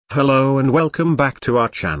Hello and welcome back to our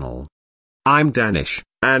channel. I'm Danish,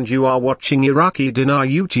 and you are watching Iraqi Dinar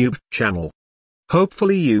YouTube channel.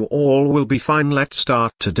 Hopefully you all will be fine. Let's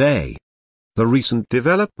start today. The recent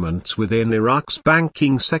developments within Iraq's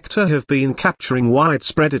banking sector have been capturing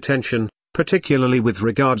widespread attention, particularly with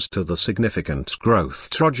regards to the significant growth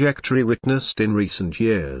trajectory witnessed in recent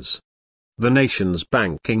years. The nation's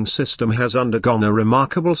banking system has undergone a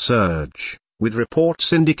remarkable surge, with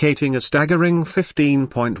reports indicating a staggering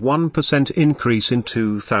 15.1% increase in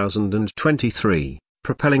 2023,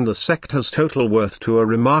 propelling the sector's total worth to a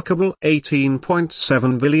remarkable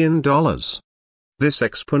 $18.7 billion. This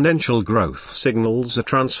exponential growth signals a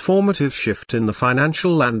transformative shift in the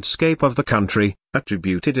financial landscape of the country,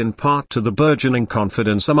 attributed in part to the burgeoning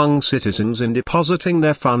confidence among citizens in depositing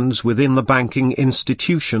their funds within the banking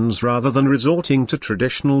institutions rather than resorting to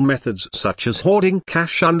traditional methods such as hoarding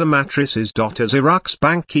cash under mattresses. As Iraq's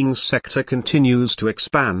banking sector continues to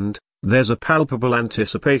expand, there's a palpable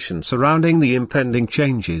anticipation surrounding the impending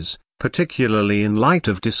changes, particularly in light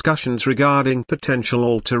of discussions regarding potential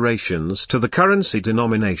alterations to the currency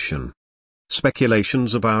denomination.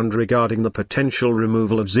 Speculations abound regarding the potential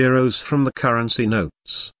removal of zeros from the currency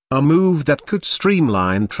notes, a move that could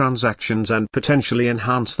streamline transactions and potentially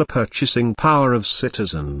enhance the purchasing power of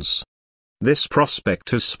citizens. This prospect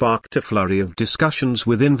has sparked a flurry of discussions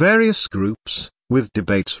within various groups, with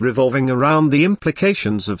debates revolving around the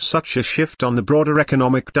implications of such a shift on the broader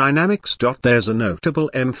economic dynamics. There's a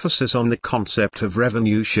notable emphasis on the concept of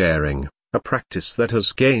revenue sharing, a practice that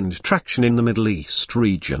has gained traction in the Middle East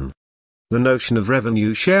region. The notion of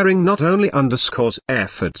revenue sharing not only underscores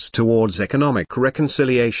efforts towards economic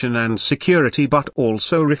reconciliation and security but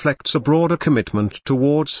also reflects a broader commitment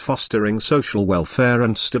towards fostering social welfare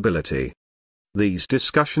and stability. These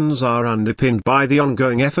discussions are underpinned by the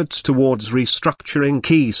ongoing efforts towards restructuring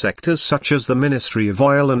key sectors such as the Ministry of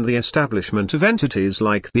Oil and the establishment of entities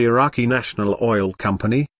like the Iraqi National Oil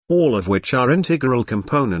Company, all of which are integral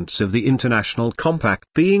components of the international compact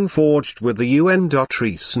being forged with the UN.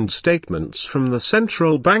 Recent statements from the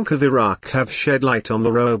Central Bank of Iraq have shed light on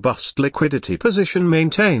the robust liquidity position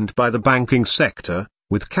maintained by the banking sector,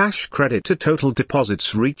 with cash credit to total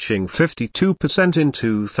deposits reaching 52% in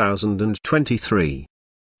 2023.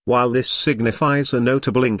 While this signifies a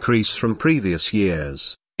notable increase from previous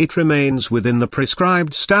years, it remains within the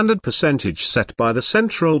prescribed standard percentage set by the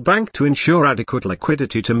central bank to ensure adequate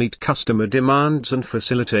liquidity to meet customer demands and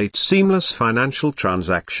facilitate seamless financial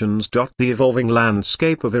transactions. The evolving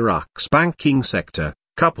landscape of Iraq's banking sector,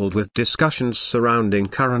 coupled with discussions surrounding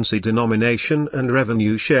currency denomination and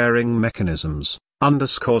revenue sharing mechanisms,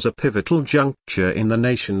 underscores a pivotal juncture in the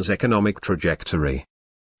nation's economic trajectory.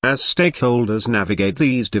 As stakeholders navigate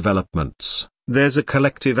these developments, there's a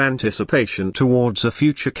collective anticipation towards a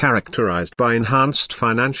future characterized by enhanced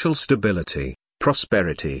financial stability,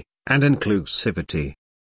 prosperity, and inclusivity.